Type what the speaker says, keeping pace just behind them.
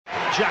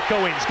Jack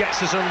Owens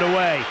gets us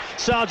underway.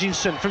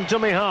 Sarginson from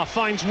dummy half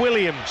finds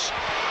Williams.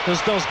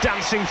 Does those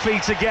dancing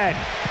feet again.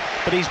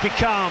 But he's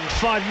becalmed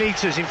 5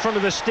 metres in front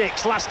of the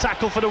sticks. Last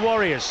tackle for the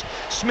Warriors.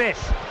 Smith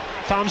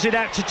farms it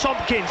out to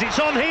Tompkins. It's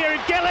on here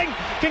and Gelling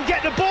can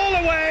get the ball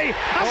away.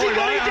 Has he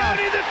got it down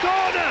in the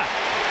corner?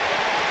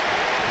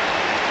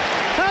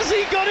 Has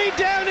he got it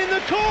down in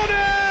the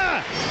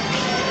corner?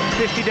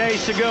 50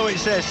 days to go, it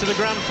says, to the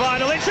grand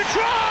final. It's a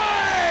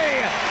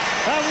try!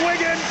 And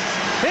Wigan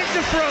hit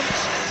the front.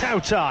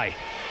 Tautai,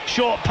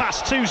 short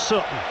pass to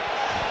Sutton.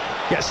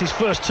 Gets his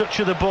first touch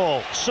of the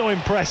ball. So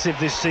impressive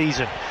this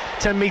season.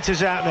 10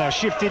 metres out now,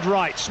 shifted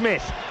right.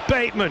 Smith,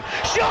 Bateman,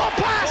 short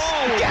pass!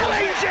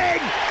 Gelling's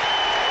in!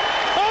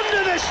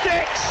 Under the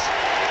sticks!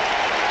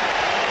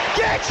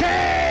 Get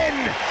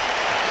in!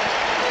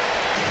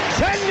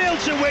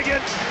 10-0 to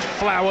Wigan.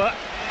 Flower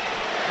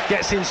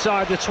gets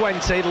inside the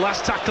 20.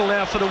 Last tackle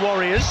now for the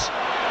Warriors.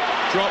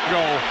 Drop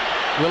goal.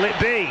 Will it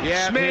be?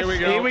 Yeah, Smith,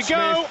 here we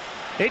go.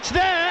 It's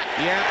there.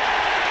 Yeah.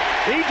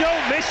 He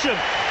don't miss him.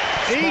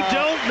 He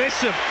don't miss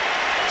him.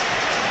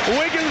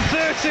 Wigan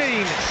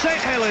 13, St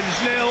Helens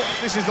 0.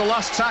 This is the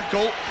last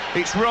tackle.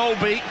 It's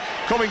Roby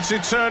coming to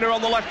Turner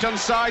on the left-hand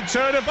side.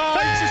 Turner by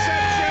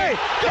interception.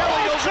 Go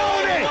on,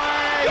 Tony!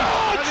 Go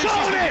on, This is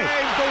the Tony!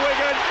 game for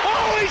Wigan.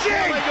 Oh, he's in!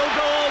 Gelling will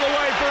go all the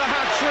way for a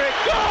hat-trick.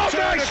 Oh,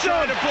 Turner my son!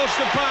 trying to push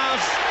the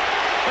pass.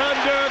 And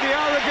the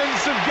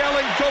arrogance of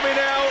Gelling coming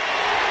out.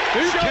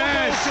 Who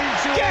cares?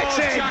 Get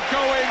in! Jack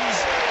Owens.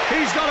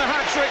 He's got a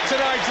hat-trick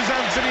tonight as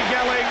Anthony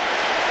Gelling.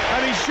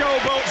 And he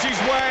showboats his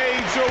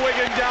way to a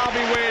Wigan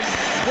derby win.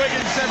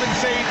 Wigan 17,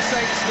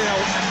 Saints 0.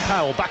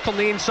 Powell back on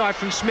the inside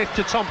from Smith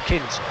to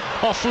Tompkins.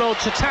 Offload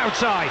to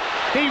Tautai.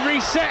 He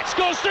resets,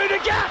 goes through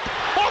the gap.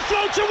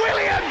 Offload to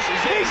Williams.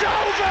 He's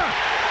over.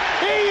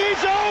 He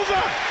is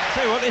over.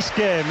 Tell you what, this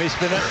game has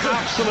been an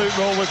absolute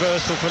role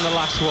reversal from the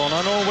last one.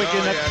 I know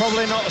Wigan have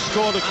probably not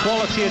scored the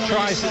quality of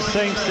tries that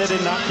Saints did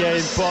in that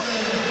game, but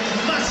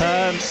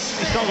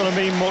it's not going to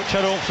mean much,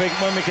 I don't think,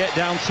 when we get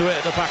down to it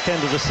at the back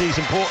end of the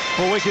season. But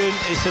for Wigan,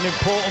 it's an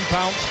important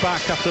bounce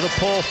back after the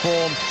poor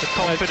form. It's a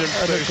confidence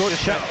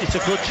boost. It's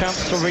a good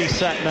chance to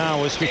reset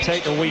now as we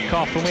take the week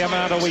off, and we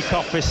haven't had a week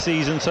off this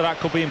season, so that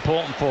could be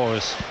important for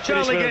us.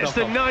 Charlie gets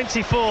the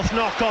 94th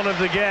knock-on of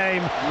the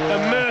game,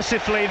 and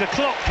mercifully the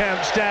clock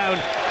counts down,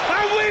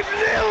 and we've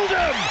nilled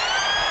them!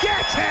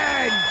 Get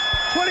 10!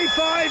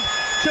 25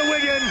 to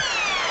Wigan,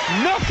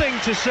 nothing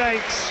to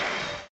Saints.